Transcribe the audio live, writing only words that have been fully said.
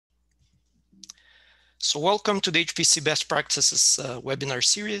So welcome to the HPC Best Practices webinar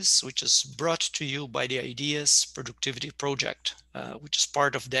series, which is brought to you by the Adios Productivity Project, which is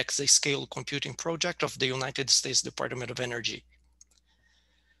part of the Exascale Computing Project of the United States Department of Energy.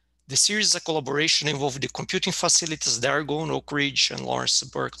 The series is a collaboration involving the computing facilities at Argonne, Oak Ridge, and Lawrence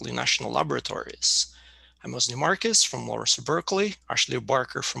Berkeley National Laboratories. I'm Osni Marquez from Lawrence Berkeley, Ashley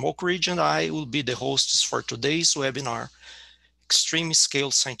Barker from Oak Ridge, and I will be the hosts for today's webinar, Extreme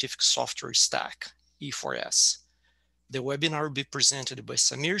Scale Scientific Software Stack, E4S. The webinar will be presented by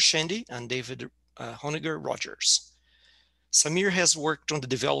Samir Shende and David Honegger Rogers. Samir has worked on the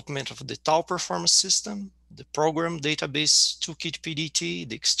development of the Tau performance system, the program database toolkit PDT,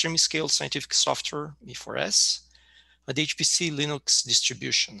 the extreme scale scientific software E4S, and the HPC Linux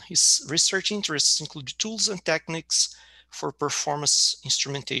distribution. His research interests include tools and techniques for performance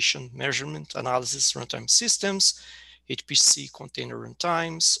instrumentation, measurement, analysis, runtime systems, HPC container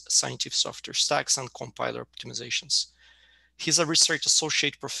runtimes, scientific software stacks, and compiler optimizations. He's a research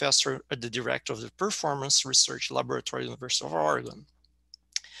associate professor at the director of the Performance Research Laboratory at the University of Oregon.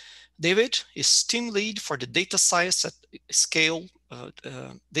 David is team lead for the data science at scale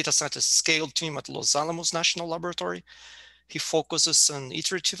team at Los Alamos National Laboratory. He focuses on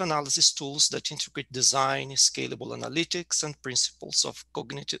iterative analysis tools that integrate design, scalable analytics, and principles of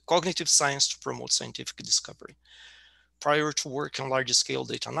cognitive science to promote scientific discovery. Prior to work on large-scale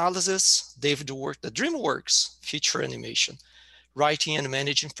data analysis, David worked at DreamWorks feature animation, writing and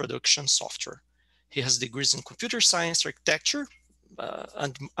managing production software. He has degrees in computer science, architecture,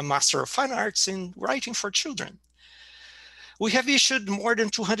 and a Master of Fine Arts in writing for children. We have issued more than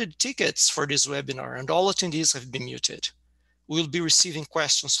 200 tickets for this webinar, and all attendees have been muted. We'll be receiving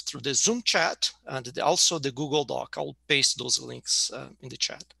questions through the Zoom chat and also the Google Doc. I'll paste those links in the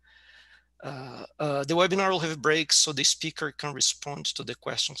chat. The webinar will have breaks so the speaker can respond to the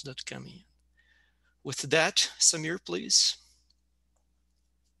questions that come in. With that, Samir, please.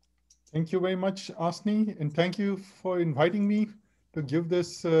 Thank you very much, Asni, and thank you for inviting me to give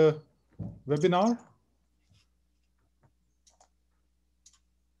this webinar.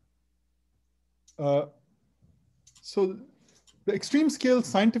 So the extreme scale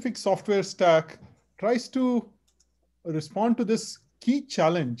scientific software stack tries to respond to this key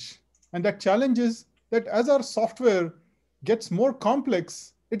challenge. And that challenge is that as our software gets more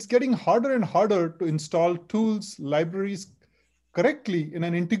complex, it's getting harder and harder to install tools, libraries correctly in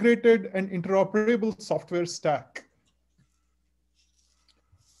an integrated and interoperable software stack.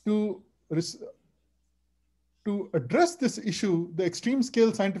 To address this issue, the extreme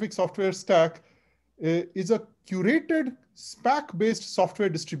scale scientific software stack is a curated Spack-based software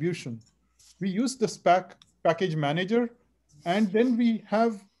distribution. We use the Spack package manager, and then we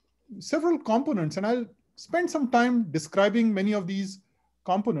have several components, and I'll spend some time describing many of these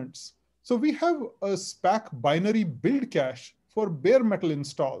components. So we have a Spack binary build cache for bare metal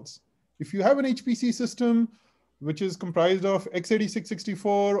installs. If you have an HPC system, which is comprised of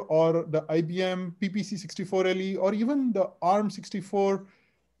x86-64 or the IBM PPC64LE, or even the ARM64,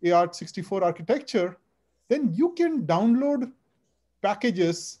 AART64 architecture, then you can download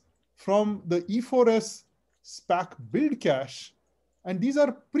packages from the E4S Spack build cache. And these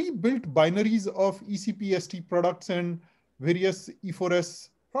are pre-built binaries of ECPST products and various E4S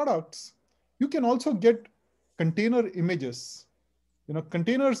products. You can also get container images.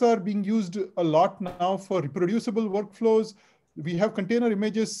 Containers are being used a lot now for reproducible workflows. We have container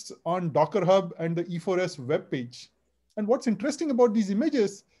images on Docker Hub and the E4S web page. And what's interesting about these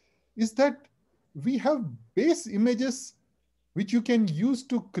images is that we have base images which you can use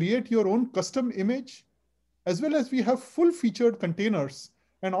to create your own custom image, as well as we have full-featured containers.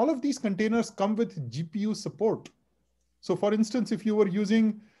 And all of these containers come with GPU support. So for instance, if you were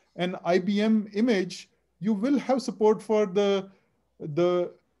using an IBM image, you will have support for the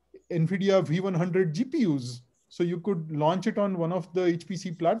NVIDIA V100 GPUs. So you could launch it on one of the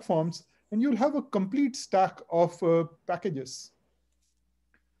HPC platforms, and you'll have a complete stack of packages.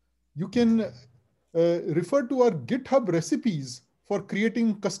 You can refer to our GitHub recipes for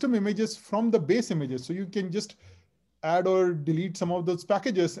creating custom images from the base images. So you can just add or delete some of those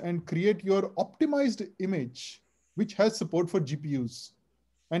packages and create your optimized image, which has support for GPUs.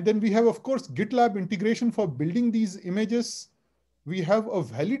 And then we have, of course, GitLab integration for building these images. We have a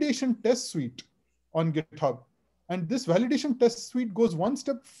validation test suite on GitHub. And this validation test suite goes one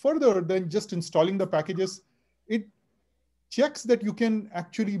step further than just installing the packages. It checks that you can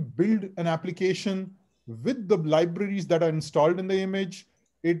actually build an application with the libraries that are installed in the image.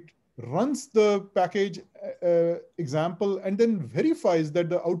 It runs the package example and then verifies that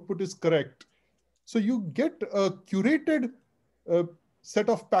the output is correct. So you get a curated set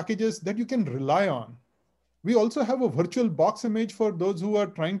of packages that you can rely on. We also have a virtual box image for those who are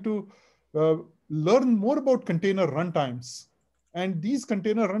trying to learn more about container runtimes. And these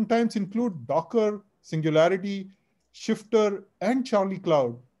container runtimes include Docker, Singularity, Shifter, and Charlie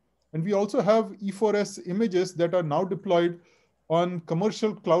Cloud. And we also have E4S images that are now deployed on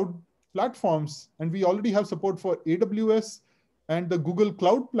commercial cloud platforms. And we already have support for AWS and the Google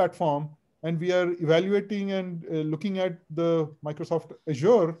Cloud platform. And we are evaluating and looking at the Microsoft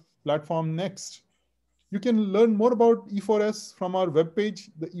Azure platform next. You can learn more about E4S from our webpage,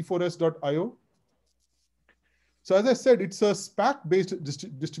 the e4s.io. So as I said, it's a Spack-based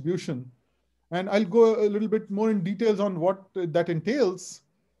distribution. And I'll go a little bit more in details on what that entails.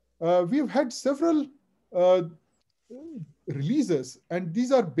 We've had several uh, releases, and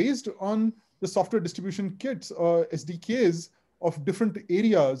these are based on the software distribution kits, SDKs of different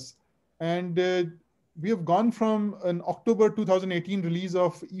areas. And we have gone from an October 2018 release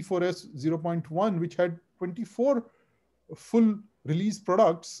of E4S 0.1, which had 24 full release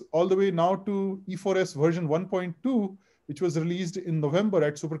products, all the way now to E4S version 1.2, which was released in November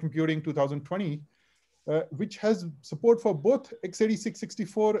at Supercomputing 2020, which has support for both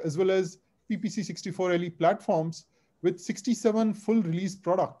x86-64 as well as PPC64LE platforms with 67 full release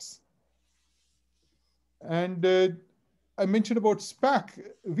products. And I mentioned about Spack.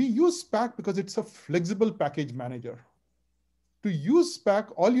 We use Spack because it's a flexible package manager. To use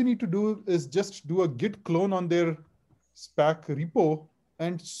Spack, all you need to do is just do a git clone on their Spack repo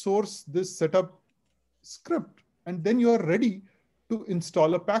and source this setup script. And then you are ready to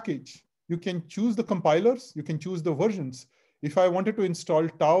install a package. You can choose the compilers, you can choose the versions. If I wanted to install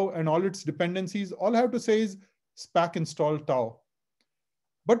tau and all its dependencies, all I have to say is Spack install tau.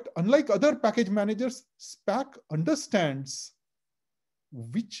 But unlike other package managers, Spack understands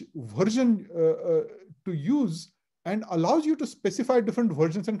which version to use and allows you to specify different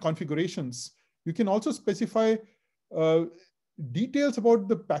versions and configurations. You can also specify details about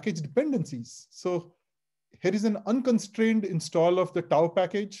the package dependencies. So here is an unconstrained install of the tau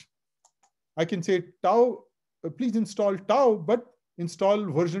package. I can say tau, please install tau, but install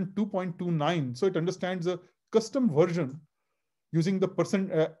version 2.29. So it understands a custom version using the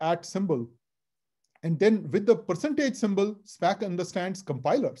 @ symbol. And then with the percentage symbol, Spack understands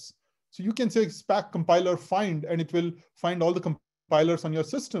compilers. So you can say Spack compiler find, and it will find all the compilers on your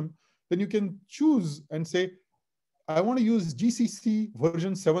system. Then you can choose and say, I want to use GCC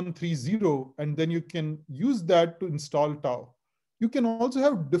version 730, and then you can use that to install tau. You can also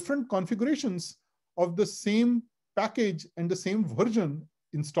have different configurations of the same package and the same version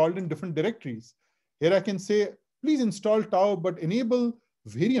installed in different directories. Here I can say, please install tau, but enable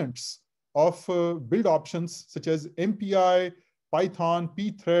variants of build options such as MPI, Python,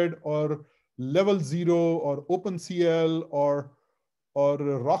 pthread, or level 0, or OpenCL, or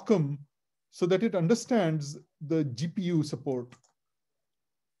ROCm, so that it understands the GPU support.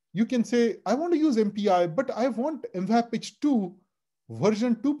 You can say, I want to use MPI, but I want MPICH 2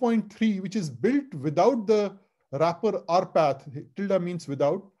 version 2.3, which is built without the wrapper rpath. Tilde means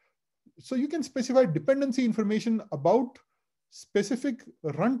without. So you can specify dependency information about specific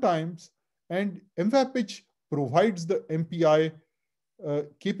runtimes, and MPICH provides the MPI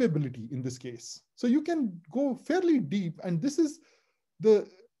capability in this case. So you can go fairly deep, and this is the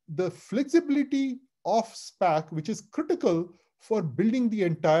flexibility of Spack, which is critical for building the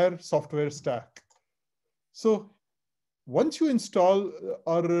entire software stack. So once you install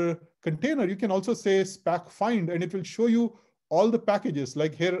our container, you can also say Spack find, and it will show you all the packages.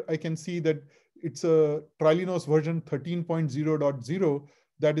 Like here, I can see that it's a Trilinos version 13.0.0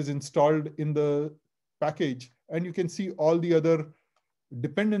 that is installed in the package. And you can see all the other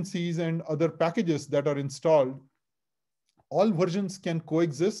dependencies and other packages that are installed. All versions can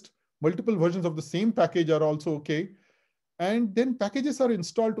coexist. Multiple versions of the same package are also okay. And then packages are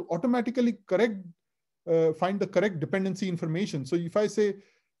installed to automatically find the correct dependency information. So if I say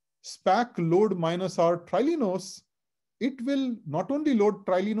Spack load -r Trilinos, it will not only load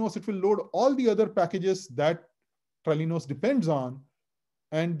Trilinos, it will load all the other packages that Trilinos depends on.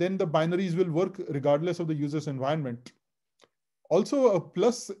 And then the binaries will work regardless of the user's environment. Also, a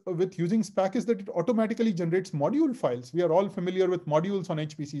plus with using Spack is that it automatically generates module files. We are all familiar with modules on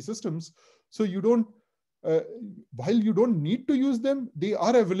HPC systems. So you don't, while you don't need to use them, they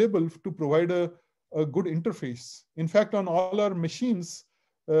are available to provide a good interface. In fact, on all our machines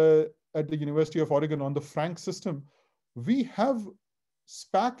at the University of Oregon on the Frank system, we have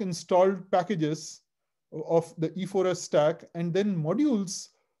Spack installed packages of the E4S stack, and then modules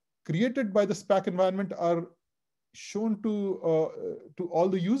created by the Spack environment are shown to all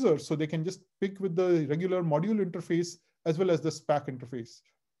the users, so they can just pick with the regular module interface as well as the Spack interface.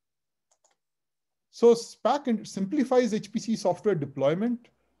 So Spack simplifies HPC software deployment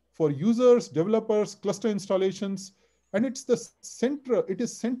for users, developers, cluster installations, and it is central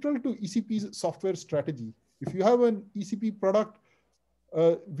to ECP's software strategy. If you have an ECP product,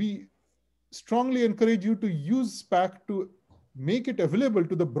 we strongly encourage you to use Spack to make it available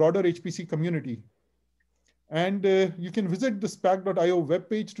to the broader HPC community. And you can visit the spack.io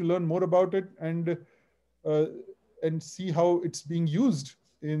webpage to learn more about it uh, and see how it's being used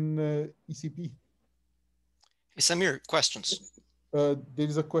in ECP. Hey, Samir, questions? There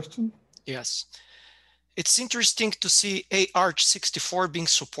is a question. Yes. It's interesting to see AArch64 being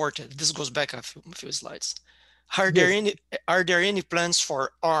supported. This goes back a few slides. Are there any plans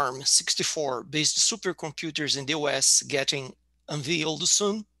for ARM64 based supercomputers in the OS getting unveiled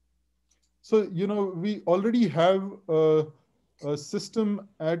soon? So, we already have a system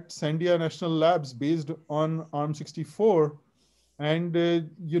at Sandia National Labs based on ARM64. And,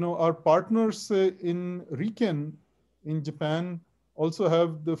 our partners in Riken in Japan also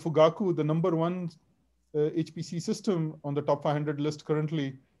have the Fugaku, the #1 HPC system on the top 500 list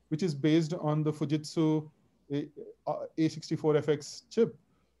currently, which is based on the Fujitsu A64FX chip.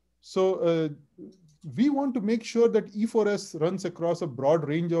 So we want to make sure that E4S runs across a broad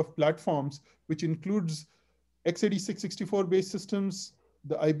range of platforms, which includes x86-64 based systems,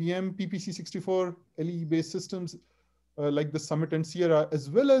 the IBM PPC64 LE based systems like the Summit and Sierra, as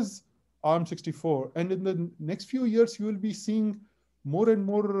well as ARM64. And in the next few years, you will be seeing more and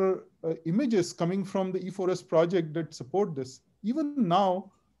more images coming from the E4S project that support this. Even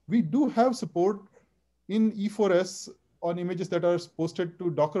now, we do have support in E4S on images that are posted to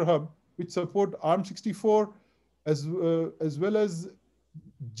Docker Hub, which support ARM64 as well as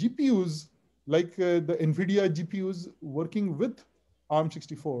GPUs like the NVIDIA GPUs working with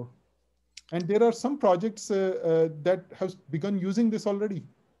ARM64. And there are some projects that have begun using this already.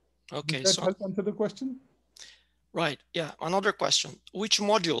 Okay, Does that help answer the question? Right, yeah. Another question. Which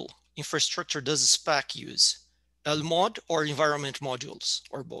module infrastructure does Spack use? LMod or environment modules,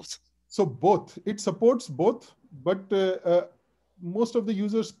 or both? So both. It supports both, but most of the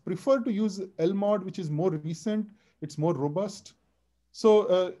users prefer to use LMod, which is more recent. It's more robust.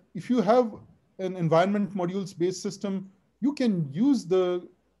 So if you have an environment modules-based system, you can use the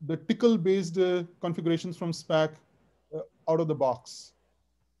Tickle-based configurations from Spack out of the box.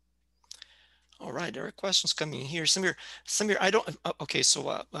 All right, there are questions coming here. Samir, I don't. Okay, so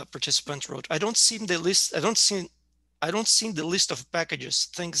a participant wrote, I don't see the list. I don't see the list of packages,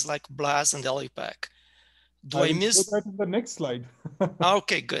 things like BLAS and LAPACK. Do I miss that in the next slide?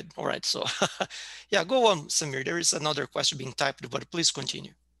 Okay, good. All right. So yeah, go on, Samir. There is another question being typed, but please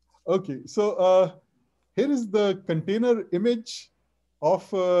continue. Okay, so here is the container image of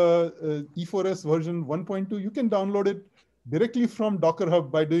E4S version 1.2. You can download it directly from Docker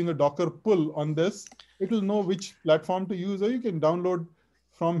Hub by doing a Docker pull on this. It will know which platform to use, or you can download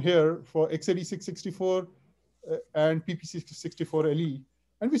from here for x86-64 and PPC64 LE.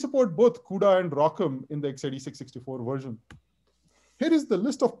 And we support both CUDA and ROCm in the x86-64 version. Here is the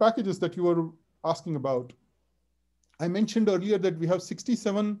list of packages that you were asking about. I mentioned earlier that we have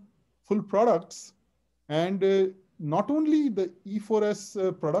 67 full products, and not only the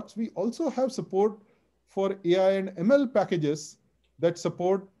E4S products, we also have support for AI and ML packages that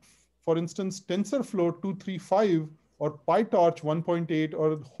support, for instance, TensorFlow 235 or PyTorch 1.8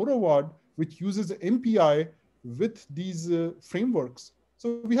 or Horowad, which uses MPI with these frameworks.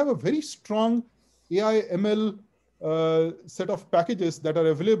 So we have a very strong AI ML set of packages that are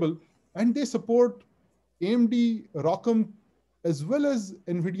available, and they support AMD ROCm as well as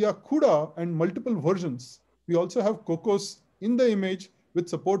NVIDIA CUDA and multiple versions. We also have Kokkos in the image with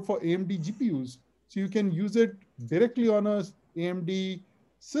support for AMD GPUs. So you can use it directly on a AMD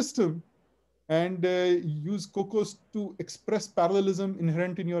system and use Kokkos to express parallelism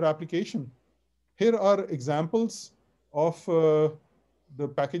inherent in your application. Here are examples of the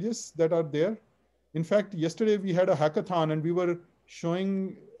packages that are there. In fact, yesterday we had a hackathon and we were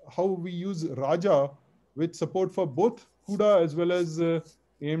showing how we use Raja with support for both CUDA as well as AMD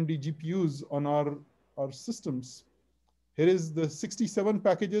GPUs on our systems. Here is the 67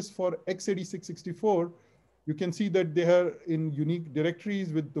 packages for x86-64. You can see that they are in unique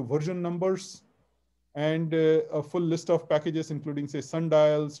directories with the version numbers and a full list of packages, including, say,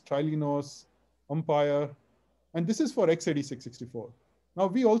 Sundials, Trilinos, Umpire. And this is for x86-64. Now,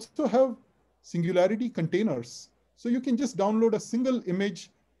 we also have Singularity containers. So you can just download a single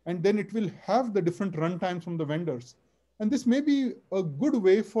image, and then it will have the different runtimes from the vendors. And this may be a good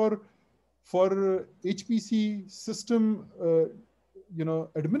way for HPC system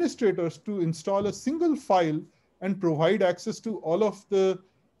administrators to install a single file and provide access to all of the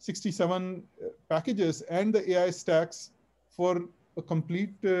 67 packages and the AI stacks for a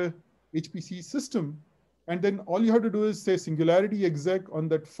complete HPC system. And then all you have to do is say singularity exec on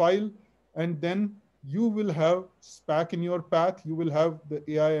that file, and then you will have Spack in your path. You will have the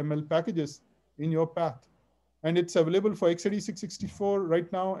AI ML packages in your path. And it's available for x86-64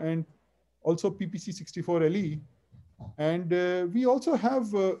 right now, and also PPC64LE. And we also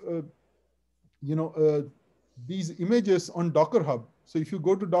have, these images on Docker Hub. So if you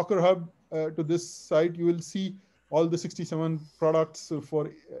go to Docker Hub to this site, you will see all the 67 products for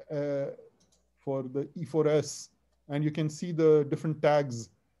the E4S, and you can see the different tags.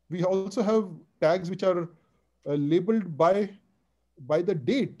 We also have tags which are labeled by the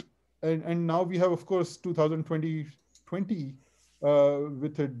date. And now we have, of course, 2020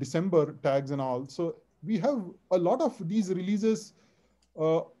 with December tags and all. So we have a lot of these releases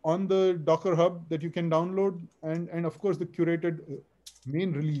on the Docker Hub that you can download, and of course the curated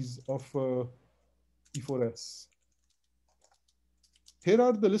main release of E4S. Here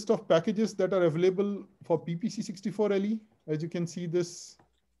are the list of packages that are available for PPC64LE. As you can see, this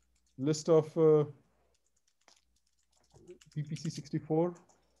list of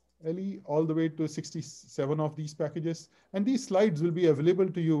PPC64LE all the way to 67 of these packages. And these slides will be available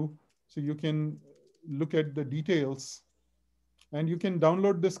to you, so you can look at the details. And you can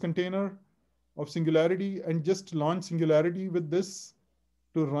download this container of Singularity and just launch Singularity with this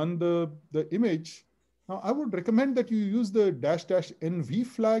to run the image. Now, I would recommend that you use the --NV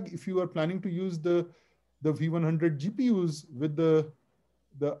flag if you are planning to use the V100 GPUs with the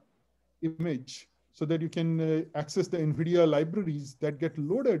image, so that you can access the NVIDIA libraries that get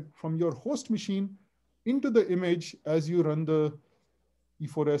loaded from your host machine into the image as you run the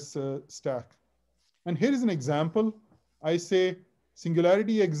E4S stack. And here is an example. I say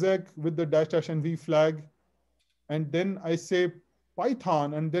Singularity exec with the --NV flag, and then I say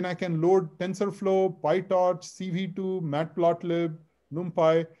Python, and then I can load TensorFlow, PyTorch, CV2, Matplotlib,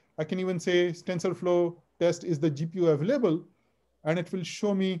 NumPy. I can even say TensorFlow test is the GPU available, and it will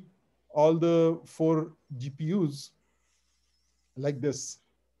show me all the 4 GPUs like this.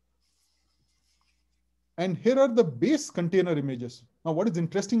 And here are the base container images. Now, what is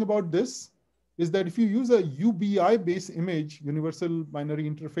interesting about this is that if you use a UBI base image, Universal Binary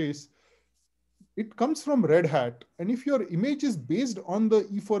Interface, it comes from Red Hat. And if your image is based on the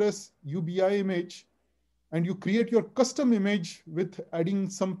E4S UBI image, and you create your custom image with adding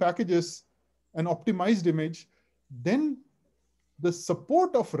some packages, an optimized image, then the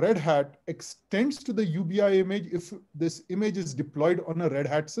support of Red Hat extends to the UBI image if this image is deployed on a Red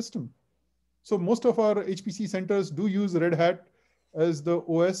Hat system. So most of our HPC centers do use Red Hat as the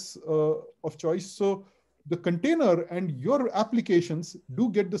OS of choice. So the container and your applications do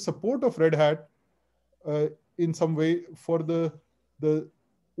get the support of Red Hat in some way for the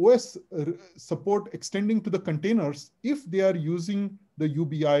OS support extending to the containers if they are using the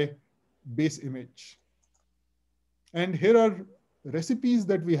UBI base image. And here are recipes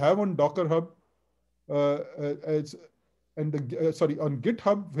that we have on Docker Hub on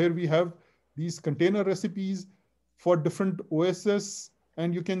GitHub, where we have these container recipes for different OSs.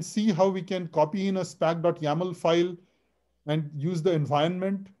 And you can see how we can copy in a spack.yaml file and use the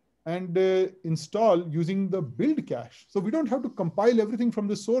environment and install using the build cache. So we don't have to compile everything from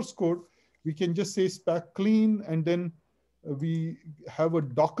the source code. We can just say Spack clean, and then we have a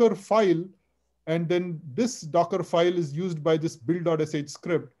Docker file. And then this Docker file is used by this build.sh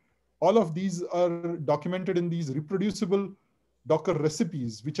script. All of these are documented in these reproducible Docker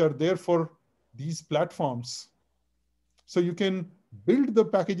recipes, which are there for these platforms. So you can build the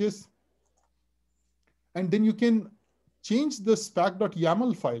packages, and then you can change the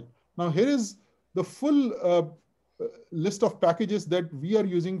spack.yaml file. Now here is the full list of packages that we are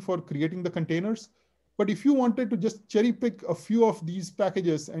using for creating the containers. But if you wanted to just cherry pick a few of these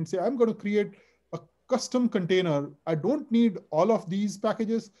packages and say, I'm going to create a custom container, I don't need all of these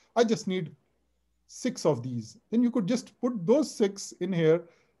packages, I just need 6 of these. Then you could just put those 6 in here,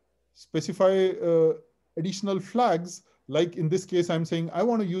 specify additional flags. Like in this case, I'm saying I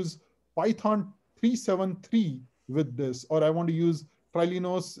want to use Python 373 with this, or I want to use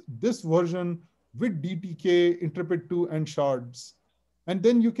Trilinos, this version with DTK, interpret2, and shards. And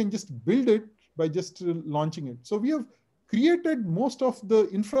then you can just build it by just launching it. So we have created most of the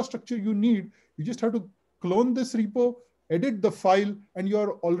infrastructure you need. You just have to clone this repo, edit the file, and you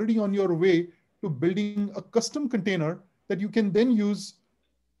are already on your way to building a custom container that you can then use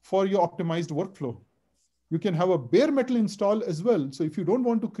for your optimized workflow. You can have a bare metal install as well. So if you don't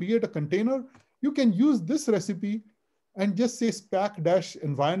want to create a container, you can use this recipe and just say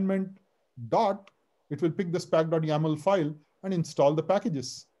spack-environment dot. It will pick the spack.yaml file and install the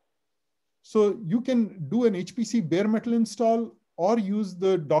packages. So you can do an HPC bare metal install or use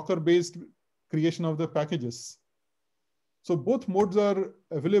the Docker-based creation of the packages. So both modes are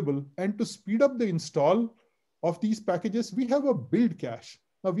available. And to speed up the install of these packages, we have a build cache.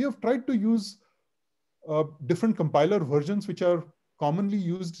 Now we have tried to use different compiler versions which are commonly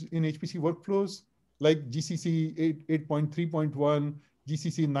used in HPC workflows, like GCC 8.3.1,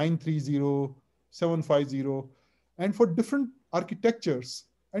 GCC 930, 750, and for different architectures.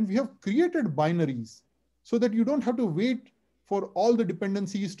 And we have created binaries so that you don't have to wait for all the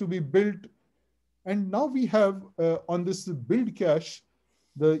dependencies to be built. And now we have on this build cache,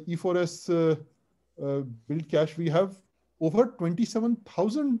 the E4S build cache, we have over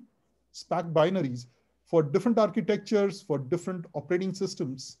 27,000 Spack binaries for different architectures, for different operating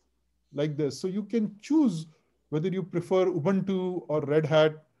systems like this. So you can choose whether you prefer Ubuntu or Red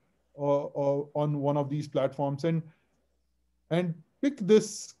Hat or on one of these platforms, and pick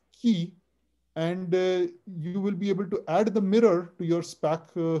this key, and you will be able to add the mirror to your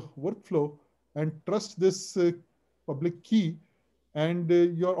Spack workflow and trust this public key, and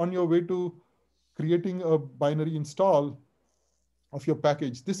you're on your way to creating a binary install of your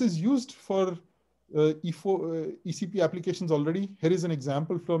package. This is used for ECP applications already. Here is an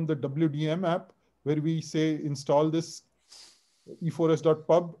example from the WDM app where we say install this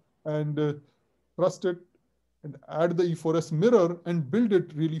E4S.pub and trust it and add the E4S mirror and build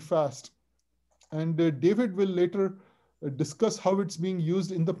it really fast. And David will later discuss how it's being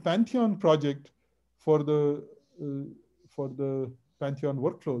used in the Pantheon project for the Pantheon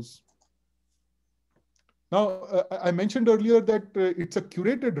workflows. Now, I mentioned earlier that it's a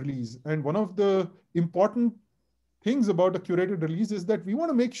curated release. And one of the important things about a curated release is that we want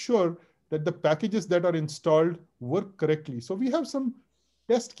to make sure that the packages that are installed work correctly. So we have some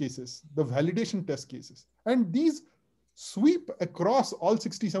test cases, the validation test cases. And these sweep across all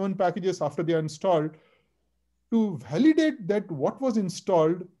 67 packages after they are installed to validate that what was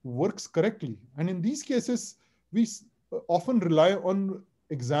installed works correctly. And in these cases, we often rely on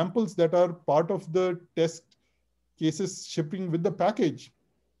examples that are part of the test cases shipping with the package.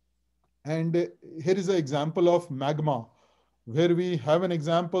 And here is an example of Magma, where we have an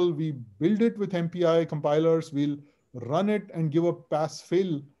example, we build it with MPI compilers, we'll run it and give a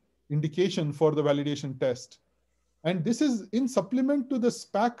pass-fail indication for the validation test. And this is in supplement to the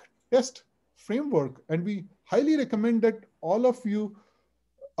Spack test framework. And we highly recommend that all of you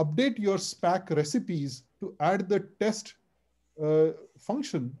update your Spack recipes to add the test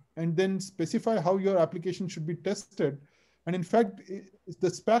function and then specify how your application should be tested. And in fact, the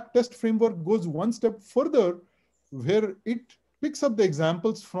Spack test framework goes one step further, where it picks up the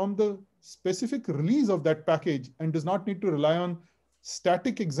examples from the specific release of that package and does not need to rely on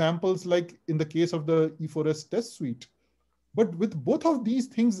static examples like in the case of the E4S test suite. But with both of these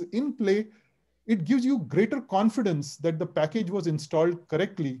things in play, it gives you greater confidence that the package was installed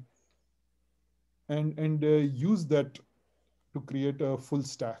correctly and use that to create a full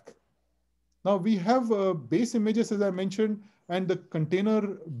stack. Now we have base images, as I mentioned, and the container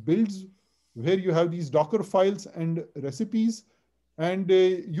builds where you have these Docker files and recipes, and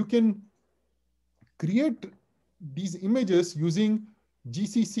you can create these images using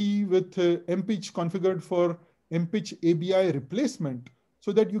GCC with MPICH configured for MPICH ABI replacement,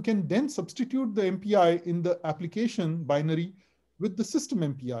 so that you can then substitute the MPI in the application binary with the system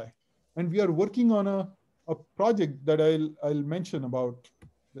MPI. And we are working on a project that I'll mention about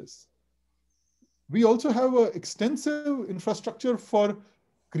this. We also have an extensive infrastructure for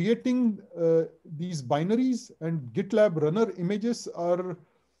creating these binaries, and GitLab runner images are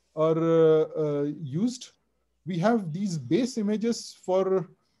used. We have these base images for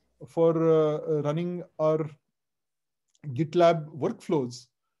running our GitLab workflows,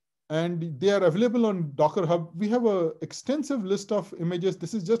 and they are available on Docker Hub. We have an extensive list of images.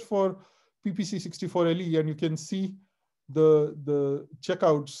 This is just for PPC64LE, and you can see the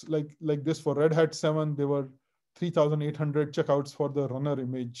checkouts like this. For Red Hat 7, there were 3,800 checkouts for the runner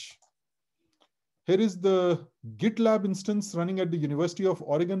image. Here is the GitLab instance running at the University of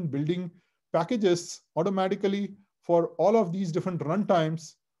Oregon, building packages automatically for all of these different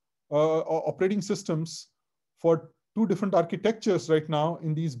runtimes, operating systems for 2 different architectures right now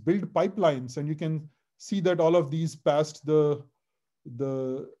in these build pipelines. And you can see that all of these passed the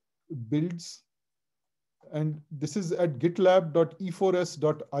builds. And this is at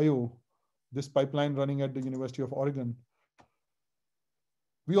gitlab.e4s.io, this pipeline running at the University of Oregon.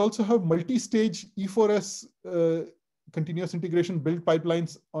 We also have multi-stage E4S continuous integration build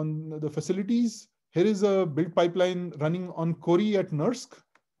pipelines on the facilities. Here is a build pipeline running on Cori at NERSC,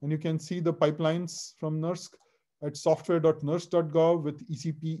 and you can see the pipelines from NERSC. at software.nurse.gov with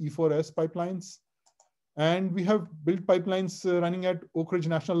ECP E4S pipelines. And we have built pipelines running at Oak Ridge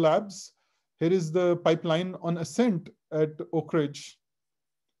National Labs. Here is the pipeline on Ascent at Oak Ridge.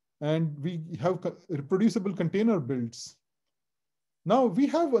 And we have reproducible container builds. Now we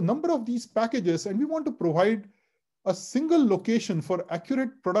have a number of these packages, and we want to provide a single location for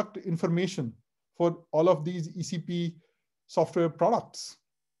accurate product information for all of these ECP software products.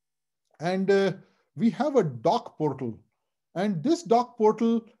 And we have a doc portal. And this doc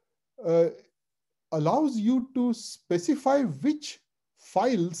portal allows you to specify which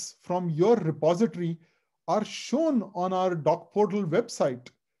files from your repository are shown on our doc portal website.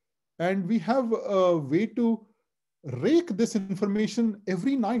 And we have a way to rake this information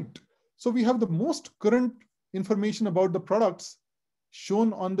every night. So we have the most current information about the products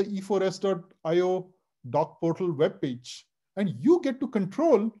shown on the E4S.io doc portal webpage. And you get to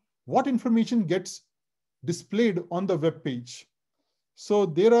control what information gets displayed on the webpage. So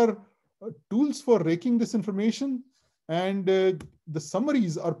there are tools for raking this information, and the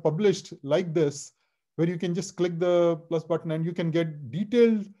summaries are published like this, where you can just click the plus button and you can get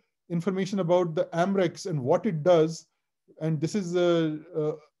detailed information about the AMREX and what it does. And this is an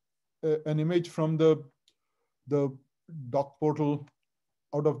image from the doc portal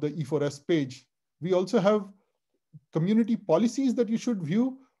out of the E4S page. We also have community policies that you should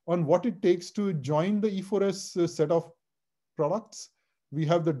view on what it takes to join the E4S set of products. We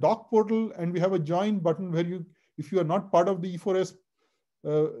have the doc portal, and we have a join button where you, if you are not part of the E4S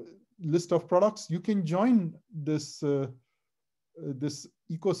list of products, you can join this, this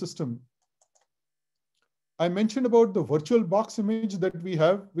ecosystem. I mentioned about the virtual box image that we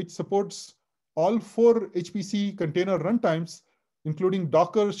have, which supports all 4 HPC container runtimes, including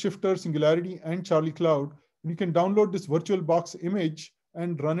Docker, Shifter, Singularity, and Charlie Cloud. And you can download this virtual box image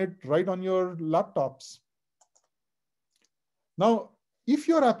and run it right on your laptops. Now, if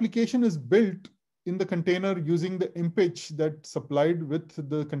your application is built in the container using the MPICH that's supplied with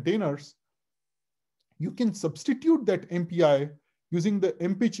the containers, you can substitute that MPI using the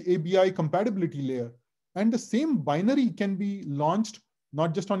MPICH ABI compatibility layer. And the same binary can be launched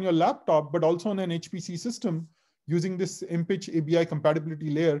not just on your laptop, but also on an HPC system using this MPICH ABI compatibility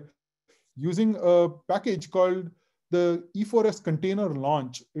layer using a package called the E4S container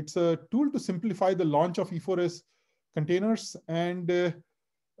launch. It's a tool to simplify the launch of E4S containers, and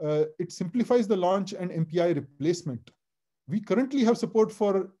it simplifies the launch and MPI replacement. We currently have support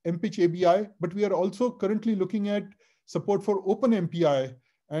for MPICH ABI, but we are also currently looking at support for OpenMPI.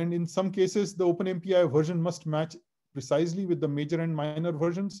 And in some cases, the OpenMPI version must match precisely with the major and minor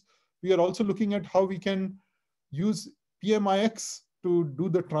versions. We are also looking at how we can use PMIX to do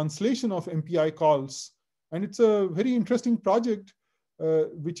the translation of MPI calls. And it's a very interesting project,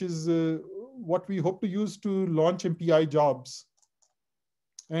 which is what we hope to use to launch MPI jobs.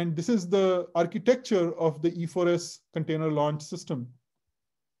 And this is the architecture of the E4S container launch system.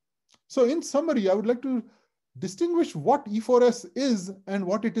 So in summary, I would like to distinguish what E4S is and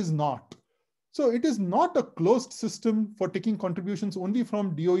what it is not. So it is not a closed system for taking contributions only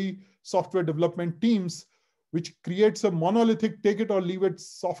from DOE software development teams, which creates a monolithic take it or leave it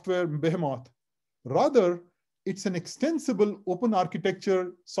software behemoth. Rather, it's an extensible open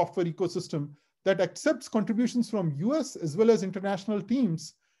architecture software ecosystem that accepts contributions from US as well as international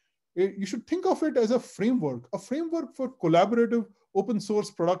teams. You should think of it as a framework for collaborative open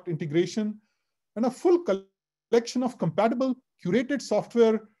source product integration, and a full collection of compatible curated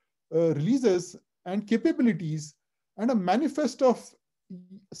software releases and capabilities, and a manifest of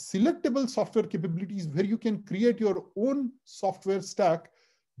selectable software capabilities where you can create your own software stack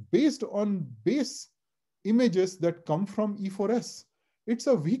based on base images that come from E4S. It's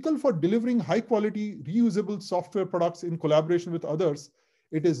a vehicle for delivering high quality, reusable software products in collaboration with others.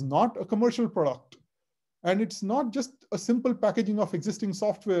 It is not a commercial product. And it's not just a simple packaging of existing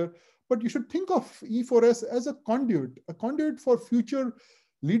software, but you should think of E4S as a conduit for future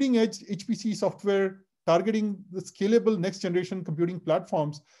leading edge HPC software targeting the scalable next generation computing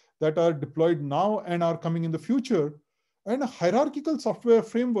platforms that are deployed now and are coming in the future, and a hierarchical software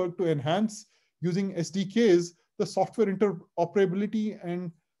framework to enhance using SDKs, the software interoperability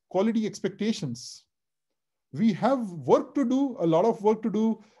and quality expectations. We have work to do, a lot of work to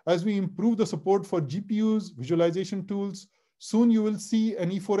do as we improve the support for GPUs, visualization tools. Soon you will see an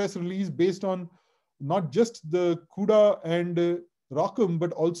E4S release based on not just the CUDA and ROCm,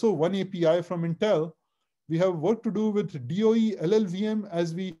 but also one API from Intel. We have work to do with DOE LLVM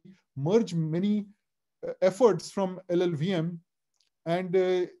as we merge many efforts from LLVM, and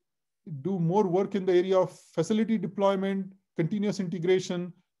do more work in the area of facility deployment, continuous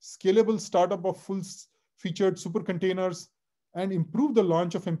integration, scalable startup of featured super containers and improve the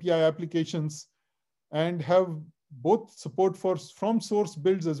launch of MPI applications and have both support for from source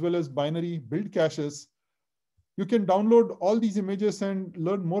builds as well as binary build caches. You can download all these images and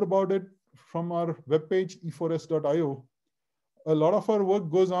learn more about it from our webpage, E4S.io. A lot of our work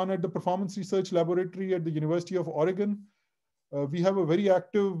goes on at the Performance Research Laboratory at the University of Oregon. We have a very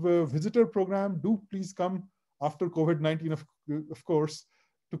active visitor program. Do please come after COVID-19, of course,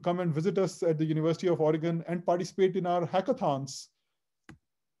 to come and visit us at the University of Oregon and participate in our hackathons.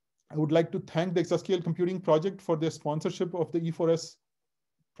 I would like to thank the Exascale Computing Project for their sponsorship of the E4S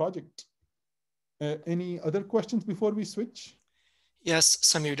project. Any other questions before we switch? Yes,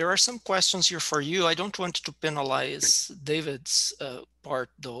 Samir, there are some questions here for you. I don't want to penalize David's part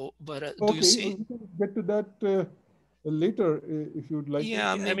though, but do you see? We can get to that later if you would like.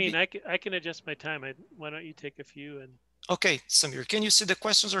 Yeah, maybe. I mean, I can adjust my time. Why don't you take a few and... Okay, Samir, can you see the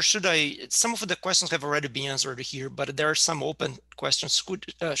questions, or should I? Some of the questions have already been answered here, but there are some open questions.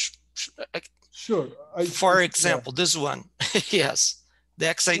 Sure. For example, this one. Yes, the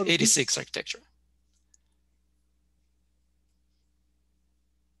x86 architecture.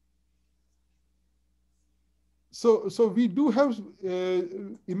 So we do have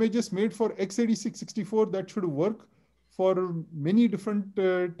images made for x86-64 that should work for many different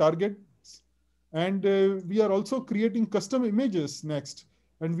targets. And we are also creating custom images next.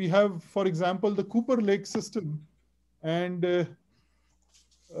 And we have, for example, the Cooper Lake system. And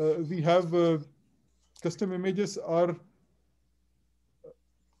we have custom images are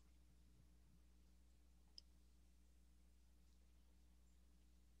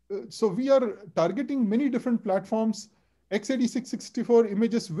so we are targeting many different platforms. x86-64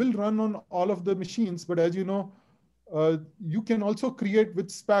 images will run on all of the machines, but as you know, you can also create with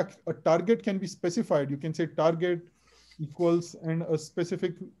Spack, a target can be specified. You can say target equals and a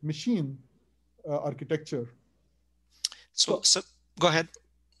specific machine architecture. So go ahead.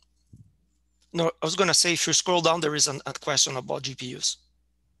 No, I was going to say, if you scroll down, there is a question about GPUs.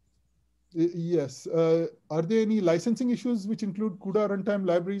 Yes. Are there any licensing issues which include CUDA runtime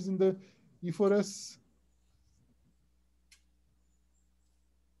libraries in the E4S?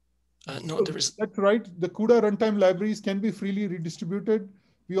 No, there is. That's right. The CUDA runtime libraries can be freely redistributed.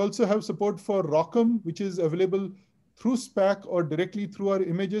 We also have support for ROCm, which is available through Spack or directly through our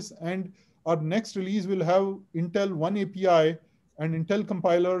images. And our next release will have Intel One API and Intel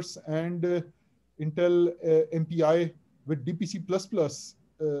compilers and Intel MPI with DPC++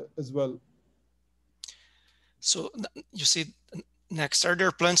 as well. So you see, next, are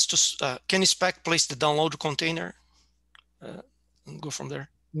there plans to, can Spack place the download container and go from there?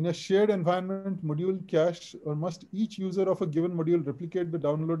 In a shared environment, module cache, or must each user of a given module replicate the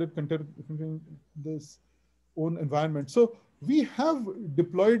downloaded content in this own environment? So we have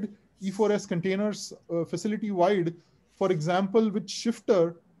deployed E4S containers facility-wide. For example, with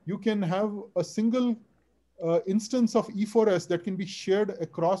Shifter, you can have a single instance of E4S that can be shared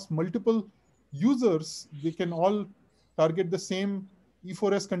across multiple users. They can all target the same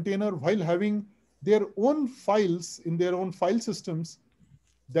E4S container while having their own files in their own file systems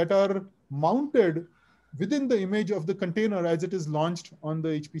that are mounted within the image of the container as it is launched on the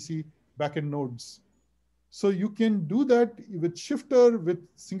HPC backend nodes. So you can do that with Shifter, with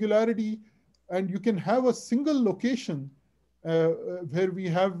Singularity, and you can have a single location where we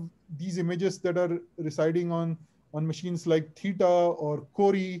have these images that are residing on machines like Theta or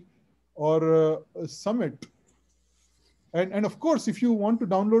Cori or Summit. And of course, if you want to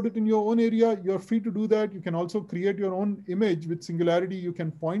download it in your own area, you're free to do that. You can also create your own image with Singularity. You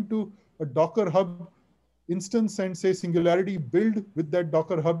can point to a Docker Hub instance and say Singularity build with that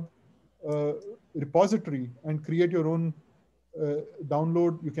Docker Hub repository and create your own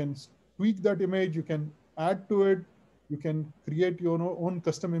download. You can tweak that image. You can add to it. You can create your own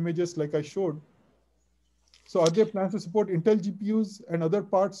custom images like I showed. So are there plans to support Intel GPUs and other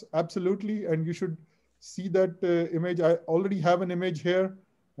parts? Absolutely. And you should see that image. I already have an image here,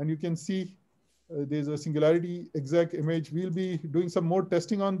 and you can see there's a Singularity exec image. We'll be doing some more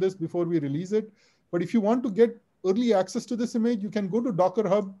testing on this before we release it. But if you want to get early access to this image, you can go to Docker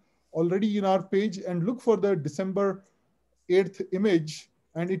Hub already in our page and look for the December 8th image,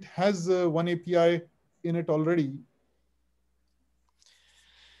 and it has one API in it already.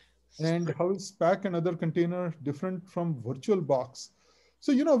 And how is Spack and other container different from VirtualBox?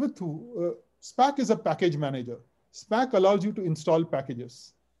 So, you know, with Spack is a package manager. Spack allows you to install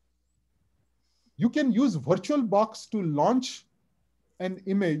packages. You can use VirtualBox to launch an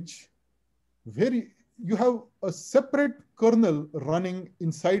image where you have a separate kernel running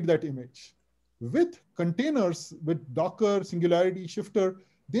inside that image. With containers, with Docker, Singularity, Shifter,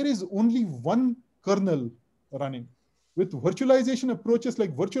 there is only one kernel running. With virtualization approaches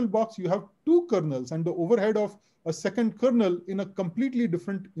like VirtualBox, you have two kernels and the overhead of a second kernel in a completely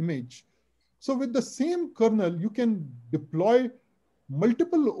different image. So with the same kernel, you can deploy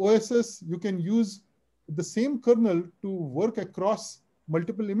multiple OSs. You can use the same kernel to work across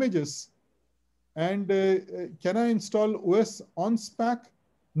multiple images. And can I install OS on Spack?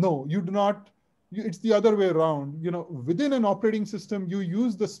 No, you do not. It's the other way around. Within an operating system, you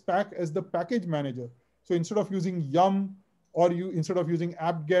use the Spack as the package manager. So instead of using yum, or instead of using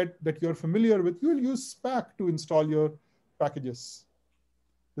apt-get that you're familiar with, you will use Spack to install your packages.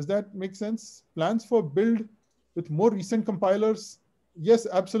 Does that make sense? Plans for build with more recent compilers? Yes,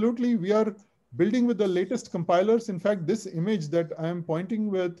 absolutely. We are building with the latest compilers. In fact, this image that I am pointing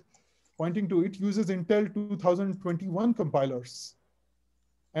to, it uses Intel 2021 compilers.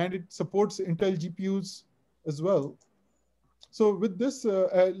 And it supports Intel GPUs as well. So with this,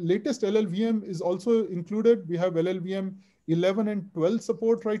 latest LLVM is also included. We have LLVM 11 and 12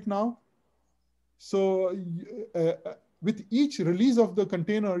 support right now. So with each release of the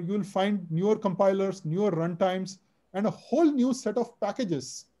container, you'll find newer compilers, newer runtimes, and a whole new set of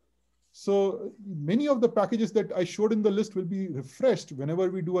packages. So many of the packages that I showed in the list will be refreshed whenever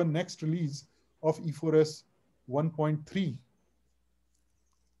we do a next release of E4S 1.3.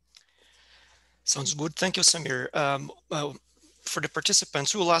 Sounds good. Thank you, Samir. For the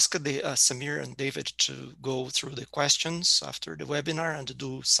participants, we will ask Samir and David to go through the questions after the webinar and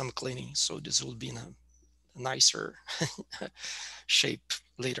do some cleaning. So this will be in a nicer shape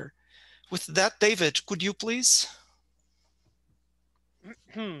later. With that, David, could you please?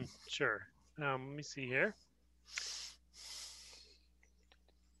 Sure. Let me see here.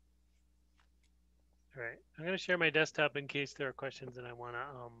 All right, I'm going to share my desktop in case there are questions, and I want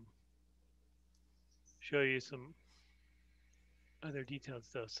to show you some other details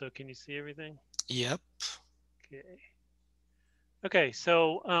though. So can you see everything? Yep. Okay,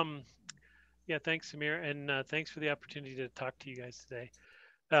 so yeah, thanks, Samir, and thanks for the opportunity to talk to you guys today.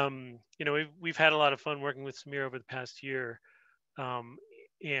 We've had a lot of fun working with Samir over the past year,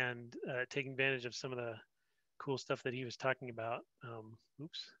 and taking advantage of some of the cool stuff that he was talking about.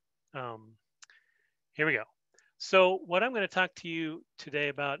 Here we go. So what I'm going to talk to you today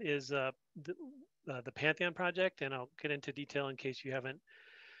about is the Pantheon project, and I'll get into detail in case you haven't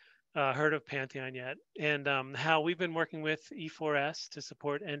heard of Pantheon yet, and how we've been working with E4S to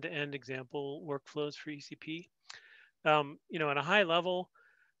support end-to-end example workflows for ECP. At a high level,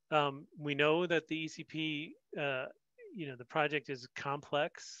 we know that the ECP, the project is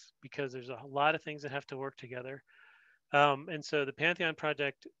complex because there's a lot of things that have to work together. And so the Pantheon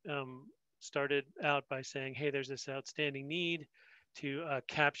project started out by saying, hey, there's this outstanding need to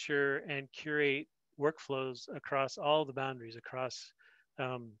capture and curate workflows across all the boundaries, across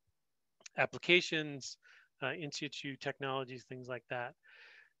applications, in situ technologies, things like that.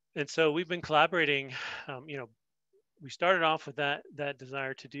 And so we've been collaborating. We started off with that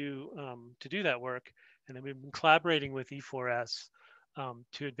desire to do that work, and then we've been collaborating with E4S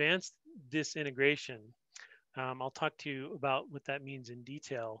to advance this integration. I'll talk to you about what that means in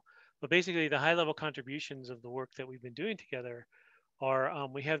detail. But basically, the high-level contributions of the work that we've been doing together are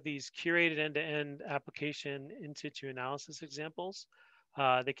we have these curated end-to-end application in situ analysis examples.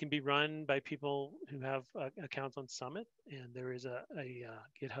 They can be run by people who have accounts on Summit, and there is a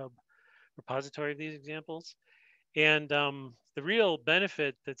GitHub repository of these examples. And the real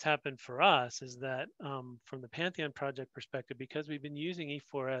benefit that's happened for us is that from the Pantheon project perspective, because we've been using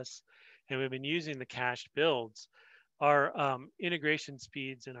E4S and we've been using the cached builds, our integration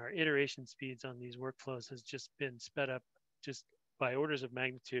speeds and our iteration speeds on these workflows has just been sped up just by orders of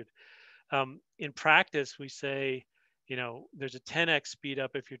magnitude. In practice, we say, there's a 10x speed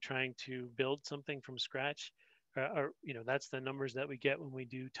up if you're trying to build something from scratch, or that's the numbers that we get when we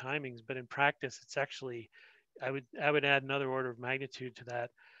do timings. But in practice, it's actually, I would add another order of magnitude to that.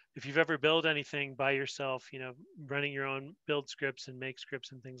 If you've ever built anything by yourself, running your own build scripts and make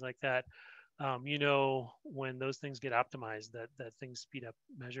scripts and things like that, when those things get optimized, that things speed up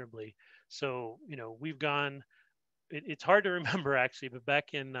measurably. So, we've gone, it's hard to remember actually, but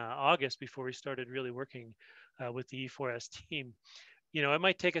back in August, before we started really working with the E4S team, it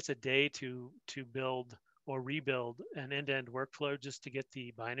might take us a day to build or rebuild an end-to-end workflow just to get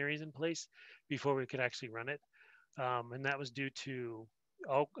the binaries in place before we could actually run it. And that was due to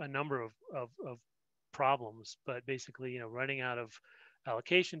a number of problems, but basically, running out of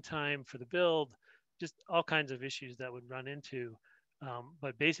allocation time for the build, just all kinds of issues that would run into.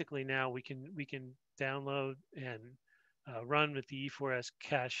 But basically now we can download and run with the E4S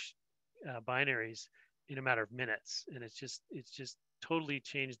cache binaries in a matter of minutes, and it's just totally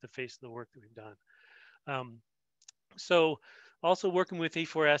changed the face of the work that we've done. So also working with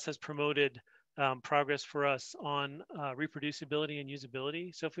E4S has promoted progress for us on reproducibility and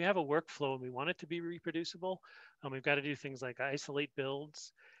usability. So if we have a workflow and we want it to be reproducible, we've got to do things like isolate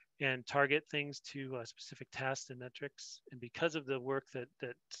builds and target things to specific tasks and metrics. And because of the work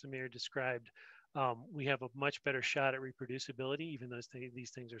that Samir described, we have a much better shot at reproducibility, even though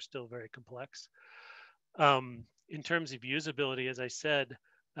these things are still very complex. In terms of usability, as I said,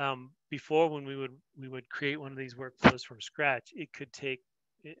 before when we would create one of these workflows from scratch, it could take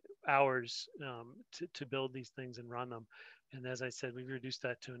hours to build these things and run them. And as I said, we've reduced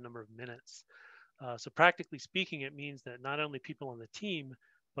that to a number of minutes. So practically speaking, it means that not only people on the team,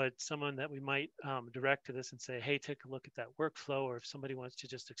 but someone that we might direct to this and say, hey, take a look at that workflow, or if somebody wants to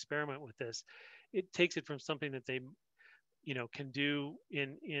just experiment with this, it takes it from something that they can do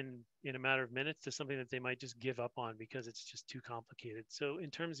in a matter of minutes to something that they might just give up on because it's just too complicated. So in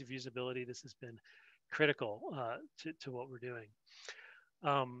terms of usability, this has been critical to what we're doing.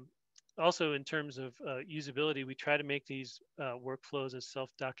 Also, in terms of usability, we try to make these workflows as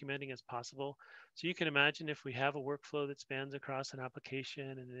self-documenting as possible. So you can imagine if we have a workflow that spans across an application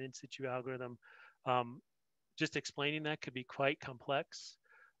and an in-situ algorithm, just explaining that could be quite complex.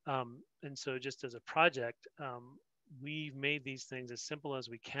 And so just as a project, we've made these things as simple as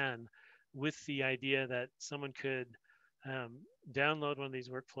we can with the idea that someone could download one of these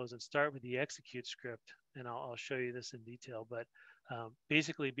workflows and start with the execute script. And I'll show you this in detail, but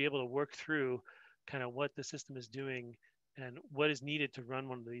basically be able to work through kind of what the system is doing and what is needed to run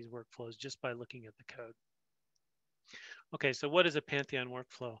one of these workflows just by looking at the code. Okay, so what is a Pantheon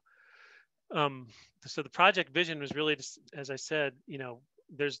workflow? So the project vision was really just, as I said,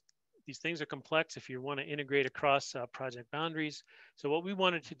 these things are complex if you want to integrate across project boundaries. So what we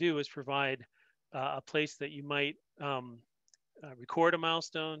wanted to do is provide a place that you might record a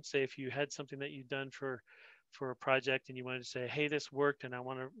milestone. Say if you had something that you'd done for a project and you wanted to say, hey, this worked and I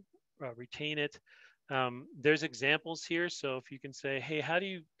want to retain it. There's examples here. So if you can say, hey,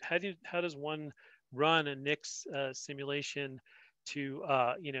 how does one run a NICS simulation to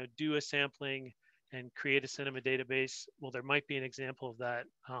do a sampling and create a cinema database? Well, there might be an example of that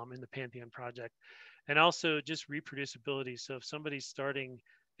in the Pantheon project. And also just reproducibility. So if somebody's starting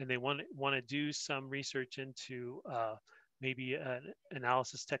and they want to do some research into maybe an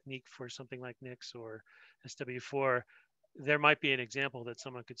analysis technique for something like NICS or SW4, there might be an example that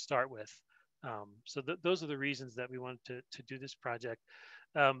someone could start with. So those are the reasons that we wanted to do this project.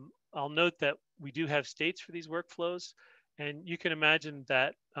 I'll note that we do have states for these workflows, and you can imagine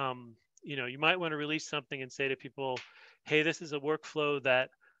that you might want to release something and say to people, hey, this is a workflow that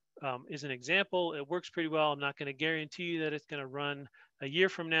is an example. It works pretty well. I'm not going to guarantee you that it's going to run a year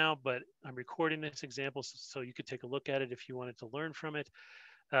from now, but I'm recording this example so you could take a look at it if you wanted to learn from it.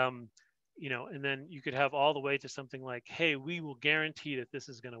 And then you could have all the way to something like, hey, we will guarantee that this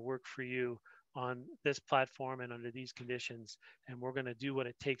is going to work for you on this platform and under these conditions, and we're going to do what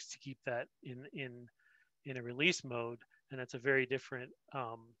it takes to keep that in a release mode. And that's a very different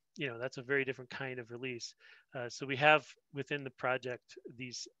that's a very different kind of release. So we have within the project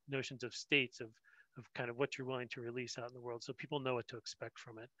these notions of states of kind of what you're willing to release out in the world, so people know what to expect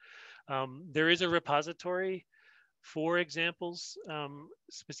from it. There is a repository for examples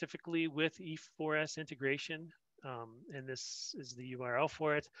specifically with E4S integration, and this is the URL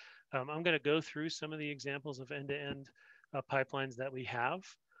for it. I'm going to go through some of the examples of end-to-end pipelines that we have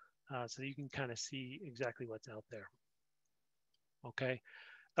so that you can kind of see exactly what's out there. Okay.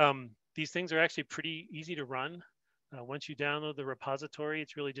 These things are actually pretty easy to run. Once you download the repository,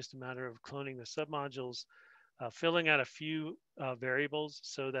 it's really just a matter of cloning the submodules, filling out a few variables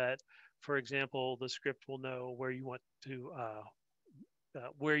so that, for example, the script will know where you want to,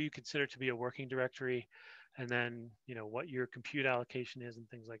 where you consider to be a working directory, and then what your compute allocation is and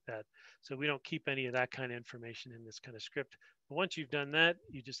things like that. So we don't keep any of that kind of information in this kind of script. But once you've done that,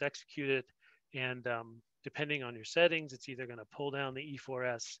 you just execute it, and depending on your settings, it's either going to pull down the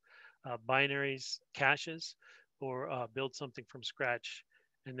E4S binaries caches or build something from scratch,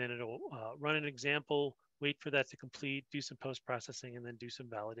 and then it'll run an example, wait for that to complete, do some post-processing, and then do some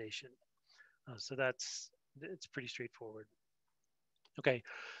validation. So it's pretty straightforward. Okay,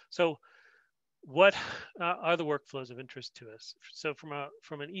 so what are the workflows of interest to us? So from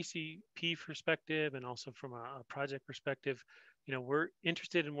an ECP perspective and also from a project perspective, we're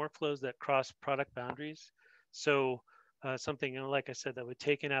interested in workflows that cross product boundaries. So something, like I said, that would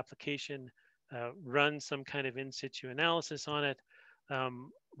take an application, run some kind of in situ analysis on it,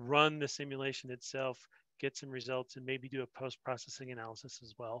 run the simulation itself, get some results, and maybe do a post-processing analysis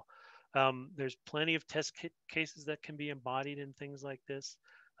as well. There's plenty of test cases that can be embodied in things like this.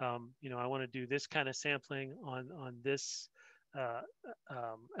 You know, I want to do this kind of sampling on this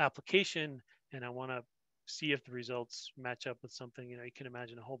application, and I want to see if the results match up with something. You know, you can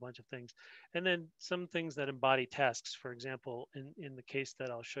imagine a whole bunch of things. And then some things that embody tasks. For example, in the case that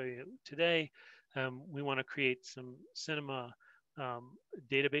I'll show you today, we want to create some cinema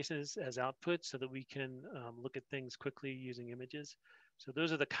databases as output so that we can look at things quickly using images. So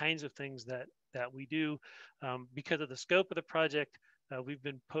those are the kinds of things that we do. Because of the scope of the project, we've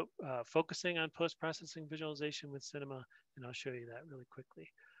been focusing on post-processing visualization with cinema, and I'll show you that really quickly.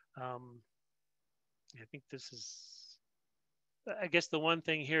 I think this is, I guess the one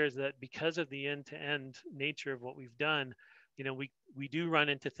thing here is that because of the end-to-end nature of what we've done, you know, we do run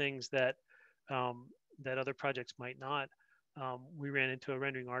into things that that other projects might not. We ran into a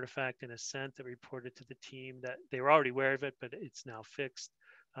rendering artifact in Ascent that reported to the team that they were already aware of it, but it's now fixed.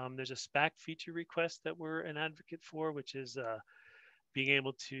 There's a Spack feature request that we're an advocate for, which is being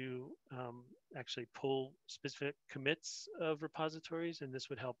able to actually pull specific commits of repositories, and this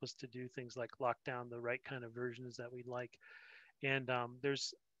would help us to do things like lock down the right kind of versions that we'd like. And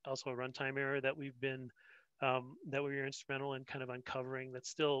there's also a runtime error that we've been that we were instrumental in kind of uncovering that's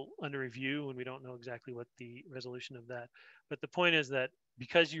still under review, and we don't know exactly what the resolution of that. But the point is that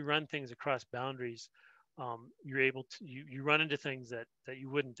because you run things across boundaries, you're able to you run into things that you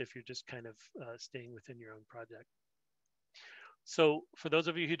wouldn't if you're just kind of staying within your own project. So for those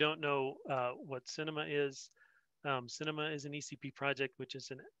of you who don't know what Cinema is an ECP project, which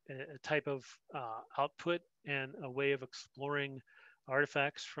is a type of output and a way of exploring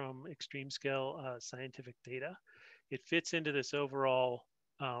artifacts from extreme scale scientific data. It fits into this overall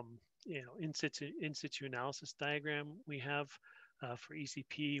you know, in situ analysis diagram we have for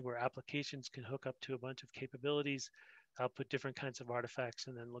ECP, where applications can hook up to a bunch of capabilities, output different kinds of artifacts,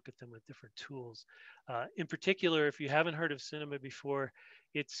 and then look at them with different tools. In particular, if you haven't heard of Cinema before,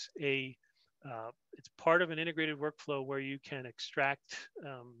 it's part of an integrated workflow where you can extract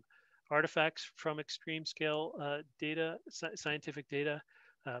artifacts from extreme scale data, scientific data.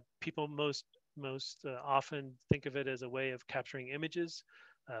 People most often think of it as a way of capturing images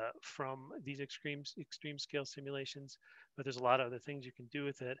from these extreme scale simulations, but there's a lot of other things you can do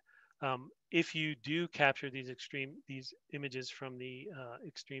with it. If you do capture these images from the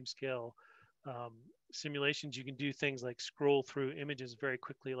extreme scale simulations, you can do things like scroll through images very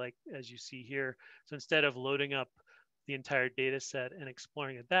quickly, like as you see here. So instead of loading up the entire data set and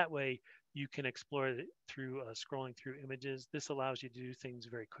exploring it that way, you can explore it through scrolling through images. This allows you to do things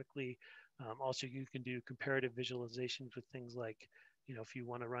very quickly. Also, you can do comparative visualizations with things like, you know, if you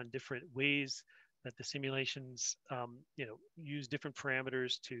want to run different ways that the simulations, you know, use different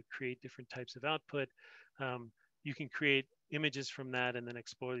parameters to create different types of output, you can create images from that and then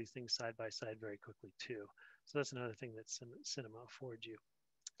explore these things side by side very quickly too. So that's another thing that Cinema affords you.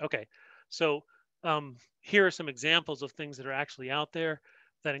 Okay, so here are some examples of things that are actually out there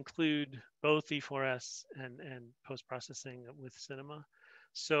that include both E4S and post-processing with Cinema.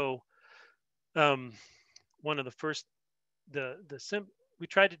 So one of the first, we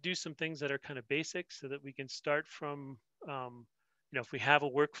tried to do some things that are kind of basic so that we can start from, you know, if we have a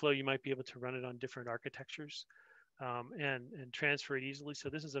workflow, you might be able to run it on different architectures and transfer it easily. So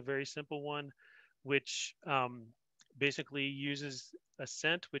this is a very simple one, which basically uses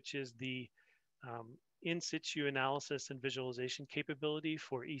Ascent, which is the in situ analysis and visualization capability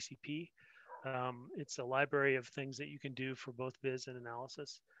for ECP. It's a library of things that you can do for both viz and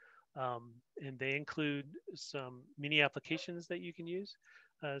analysis. And they include some mini applications that you can use.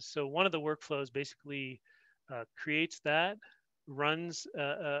 So one of the workflows basically creates that, runs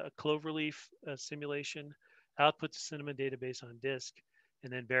a Cloverleaf simulation, outputs a Cinema database on disk,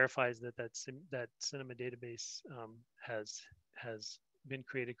 and then verifies that Cinema database has been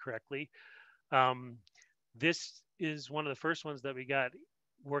created correctly. This is one of the first ones that we got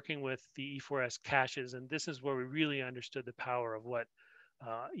working with the E4S caches, and this is where we really understood the power of what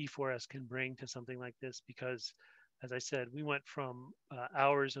E4S can bring to something like this, because as I said, we went from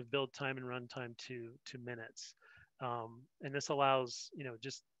hours of build time and runtime to minutes. And this allows, you know,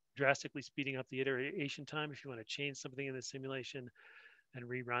 just drastically speeding up the iteration time if you want to change something in the simulation and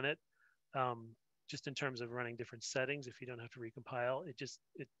rerun it. Just in terms of running different settings, if you don't have to recompile,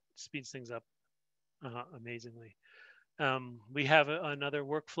 it speeds things up amazingly. We have another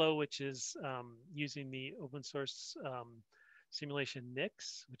workflow, which is using the open source simulation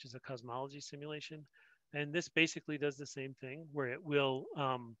NIX, which is a cosmology simulation. And this basically does the same thing, where it will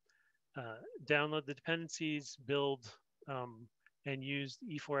download the dependencies, build and use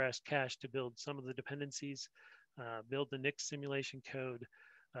E4S cache to build some of the dependencies, build the NIX simulation code,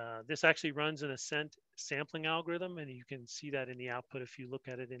 This actually runs an ascent sampling algorithm, and you can see that in the output if you look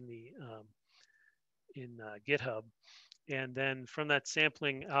at it in the GitHub. And then from that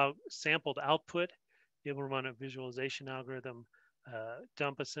sampled output, it will run a visualization algorithm,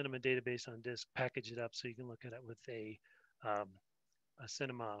 dump a Cinema database on disk, package it up so you can look at it with a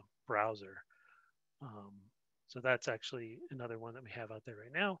Cinema browser. So that's actually another one that we have out there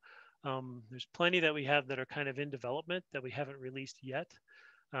right now. There's plenty that we have that are kind of in development that we haven't released yet.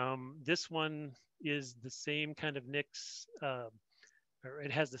 This one is the same kind of NICs, or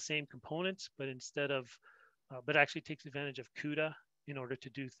it has the same components, but instead of, but actually takes advantage of CUDA in order to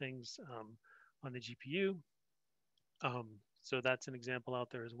do things on the GPU. So that's an example out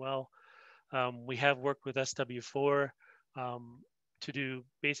there as well. We have worked with SW4 to do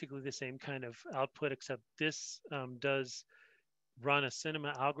basically the same kind of output, except this does run a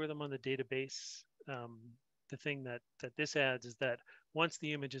Cinema algorithm on the database. The thing that this adds is that once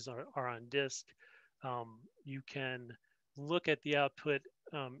the images are on disk, you can look at the output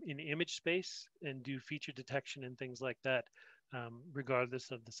in image space and do feature detection and things like that, regardless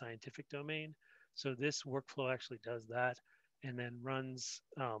of the scientific domain. So this workflow actually does that, and then runs,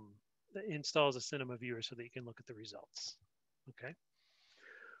 installs a Cinema viewer so that you can look at the results. Okay.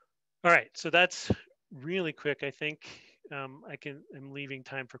 All right, so that's really quick. I think I'm leaving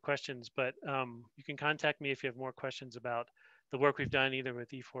time for questions, but you can contact me if you have more questions about the work we've done either with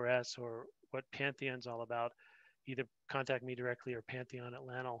E4S or what Pantheon's all about. Either contact me directly or Pantheon at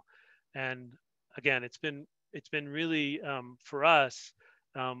LANL. And again, it's been really, for us,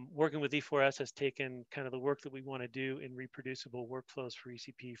 working with E4S has taken kind of the work that we want to do in reproducible workflows for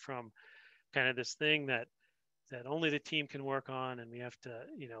ECP from kind of this thing that only the team can work on, and we have to,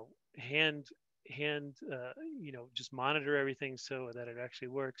 hand just monitor everything so that it actually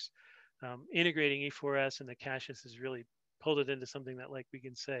works. Integrating E4S and the caches has really pulled it into something that, like, we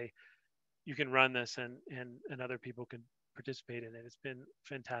can say, you can run this and other people can participate in it. It's been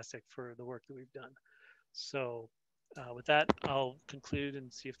fantastic for the work that we've done. So with that, I'll conclude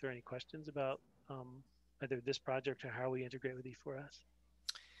and see if there are any questions about either this project or how we integrate with E4S.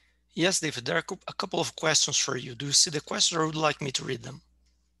 Yes, David, there are a couple of questions for you. Do you see the questions or would you like me to read them?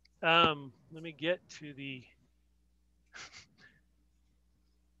 Let me get to the,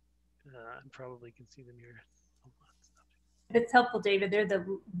 I probably can see them here. If it's helpful, David, they're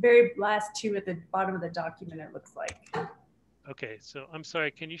the very last two at the bottom of the document, it looks like. Okay, so I'm sorry,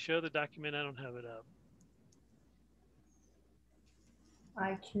 can you show the document? I don't have it up.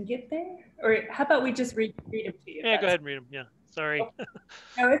 I can get there. Or how about we just read them to you? Yeah, go ahead and read them. Yeah, sorry.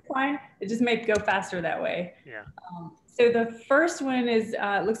 No, it's fine. It just may go faster that way. Yeah. So the first one is,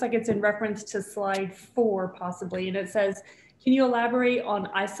 looks like it's in reference to slide 4 possibly, and it says, can you elaborate on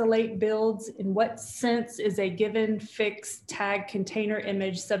isolate builds? In what sense is a given fixed tag container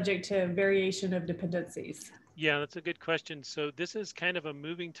image subject to variation of dependencies? Yeah, that's a good question. So this is kind of a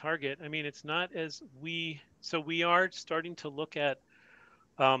moving target. I mean, it's not as we are starting to look at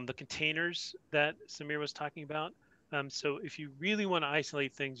the containers that Samir was talking about. So if you really want to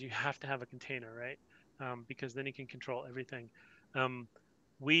isolate things, you have to have a container, right? Because then you can control everything.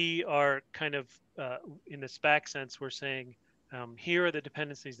 We are kind of, in the Spack sense, we're saying, here are the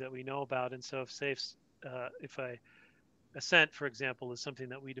dependencies that we know about. And so if Ascent, for example, is something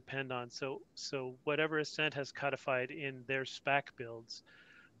that we depend on. So whatever Ascent has codified in their Spack builds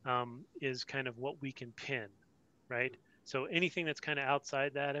is kind of what we can pin, right? So anything that's kind of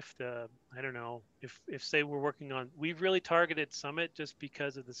outside that, I don't know, if say we're working on, we've really targeted Summit just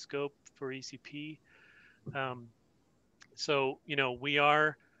because of the scope for ECP. So, we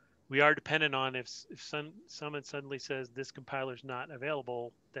are dependent on if Summit suddenly says this compiler is not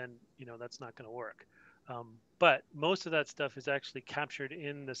available, then, that's not going to work. But most of that stuff is actually captured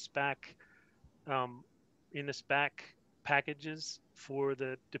in the Spack, packages for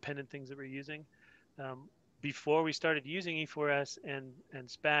the dependent things that we're using. Before we started using E4S and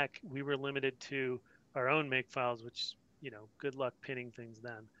Spack, we were limited to our own makefiles, which, good luck pinning things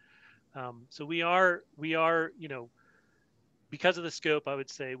then. So we are, because of the scope, I would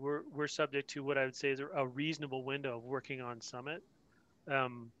say we're subject to what I would say is a reasonable window of working on Summit.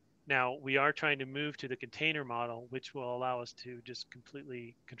 Now we are trying to move to the container model, which will allow us to just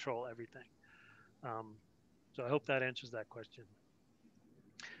completely control everything. So I hope that answers that question.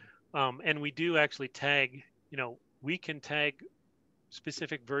 And we do actually tag, we can tag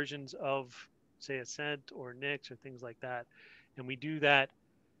specific versions of, say, Ascent or NICs or things like that. And we do that.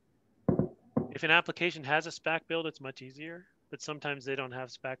 If an application has a Spack build, it's much easier, but sometimes they don't have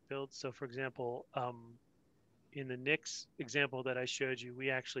Spack builds. So for example, in the NICs example that I showed you, we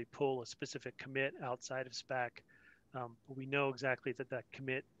actually pull a specific commit outside of Spack But we know exactly that that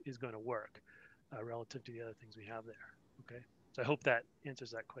commit is going to work relative to the other things we have there. Okay, so I hope that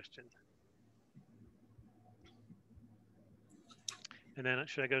answers that question. And then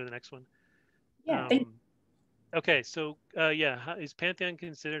should I go to the next one? Yeah. Okay, so yeah, is Pantheon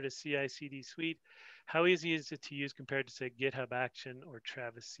considered a CI/CD suite? How easy is it to use compared to, say, GitHub Action or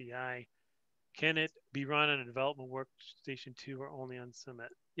Travis CI? Can it be run on a development workstation too, or only on Summit?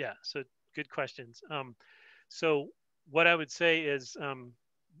 Yeah, so good questions. So what I would say is,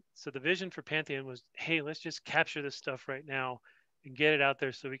 so the vision for Pantheon was, hey, let's just capture this stuff right now and get it out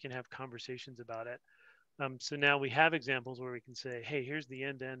there so we can have conversations about it. So now we have examples where we can say, hey, here's the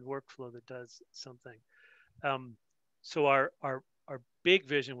end-to-end workflow that does something. So our big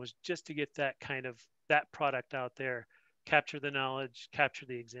vision was just to get that kind of that product out there, capture the knowledge, capture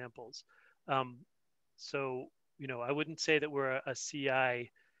the examples. So I wouldn't say that we're a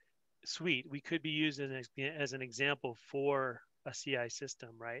CI suite. We could be used as an example for a CI system,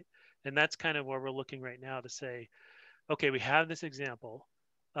 right? And that's kind of where we're looking right now to say, okay, we have this example.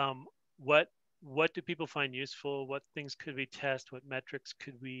 What do people find useful? What things could we test? What metrics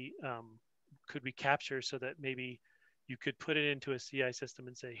could we capture so that maybe you could put it into a CI system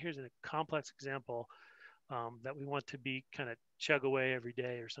and say, here's a complex example that we want to be kind of chug away every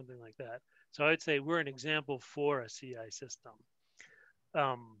day or something like that. So I'd say we're an example for a CI system.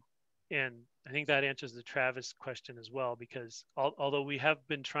 And I think that answers the Travis question as well, because although we have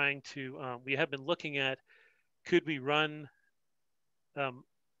been trying to, we have been looking at, could we run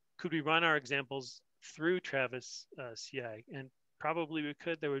our examples through Travis CI? And probably we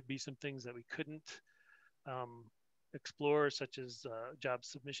could. There would be some things that we couldn't explore, such as job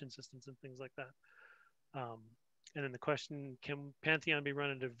submission systems and things like that. And then the question, can Pantheon be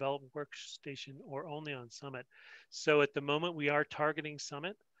run in a development workstation or only on Summit? So at the moment, we are targeting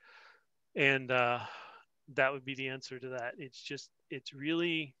Summit. And that would be the answer to that. It's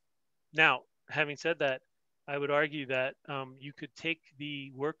really, now, having said that, I would argue that you could take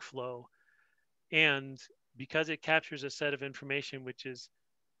the workflow, and because it captures a set of information, which is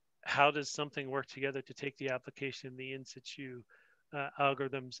how does something work together to take the application, the in situ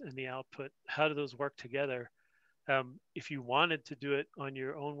algorithms and the output, how do those work together? If you wanted to do it on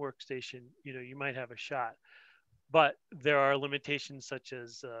your own workstation, you might have a shot. But there are limitations such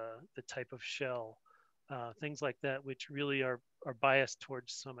as the type of shell, things like that, which really are biased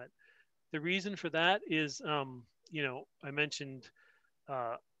towards Summit. The reason for that is, I mentioned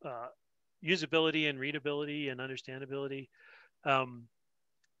usability and readability and understandability.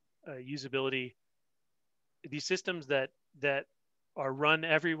 Usability, these systems that are run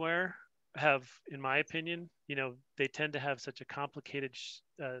everywhere have, in my opinion, they tend to have such a complicated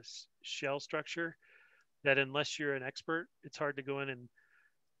shell structure that unless you're an expert, it's hard to go in and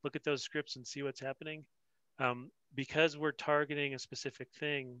look at those scripts and see what's happening. Because we're targeting a specific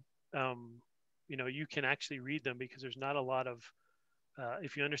thing, you can actually read them, because there's not a lot of,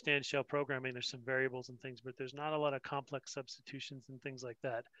 if you understand shell programming, there's some variables and things, but there's not a lot of complex substitutions and things like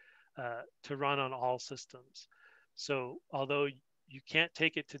that to run on all systems. So although you can't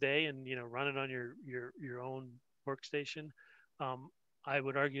take it today and run it on your own workstation, I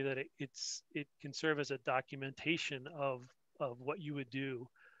would argue that it can serve as a documentation of what you would do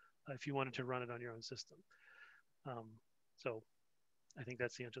if you wanted to run it on your own system. So I think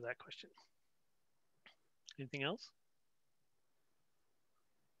that's the answer to that question. Anything else?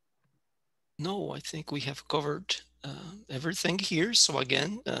 No, I think we have covered everything here. So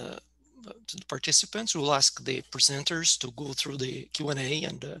again, to the participants, we'll ask the presenters to go through the Q&A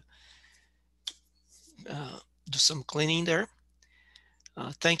and do some cleaning there.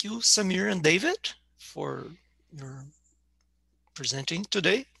 Thank you, Samir and David, for your presenting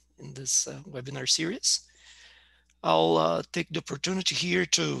today in this webinar series. I'll take the opportunity here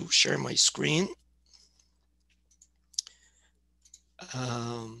to share my screen.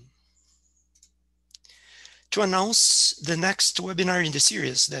 To announce the next webinar in the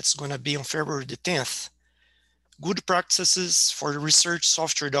series that's going to be on February the 10th, Good Practices for Research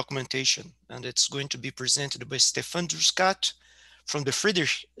Software Documentation. And it's going to be presented by Stefan Druskat from the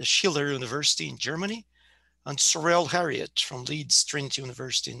Friedrich Schiller University in Germany and Sorel Harriet from Leeds Trinity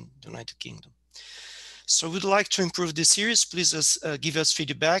University in the United Kingdom. So we'd like to improve this series. Please give us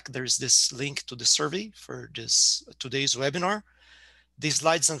feedback. There's this link to the survey for today's webinar. The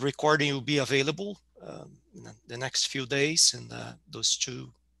slides and recording will be available in the next few days, and those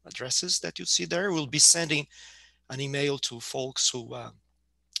two addresses that you see there. We'll be sending an email to folks who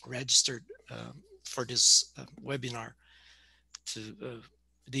registered for this webinar.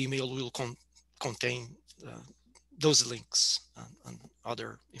 The email will contain those links and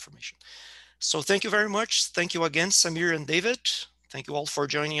other information. So thank you very much. Thank you again, Samir and David. Thank you all for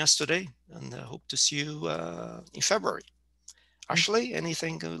joining us today, and I hope to see you in February. Ashley,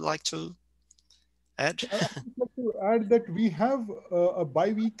 anything you would like to add? I'd like to add that we have a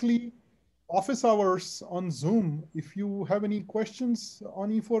bi-weekly office hours on Zoom. If you have any questions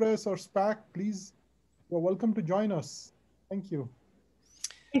on E4S or Spack, please, you're welcome to join us. Thank you.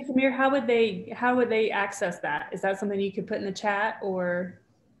 Hey, Samir, how would they access that? Is that something you could put in the chat or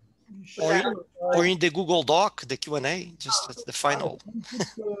in the Google Doc, the Q&A, just as the final.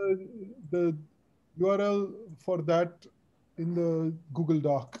 The URL for that in the Google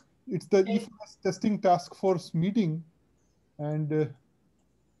Doc. It's the E4S testing task force meeting, and the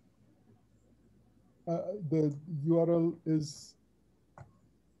URL is,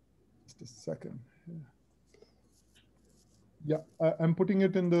 just a second. Yeah, I'm putting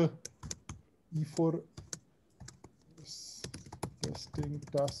it in the E4S testing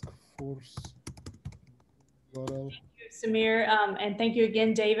task force URL. Samir, and thank you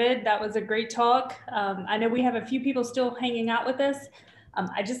again, David. That was a great talk. I know we have a few people still hanging out with us.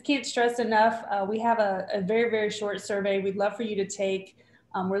 I just can't stress enough, we have a very, very short survey we'd love for you to take.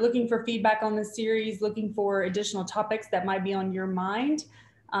 We're looking for feedback on this series, looking for additional topics that might be on your mind.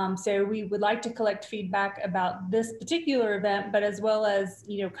 So we would like to collect feedback about this particular event, but as well as,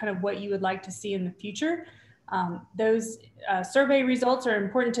 kind of what you would like to see in the future. Those survey results are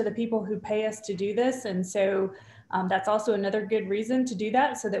important to the people who pay us to do this. And so that's also another good reason to do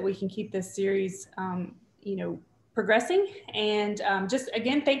that, so that we can keep this series, progressing. And just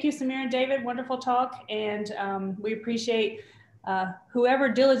again, thank you, Samir and David, wonderful talk. And we appreciate whoever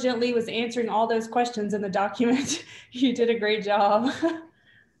diligently was answering all those questions in the document. You did a great job.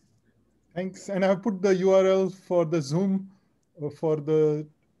 Thanks. And I've put the URL for the Zoom for the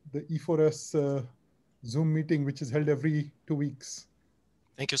E4S Zoom meeting, which is held every 2 weeks.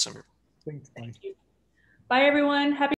 Thank you, Samir. Thanks. Bye. Thank you. Bye, everyone. Happy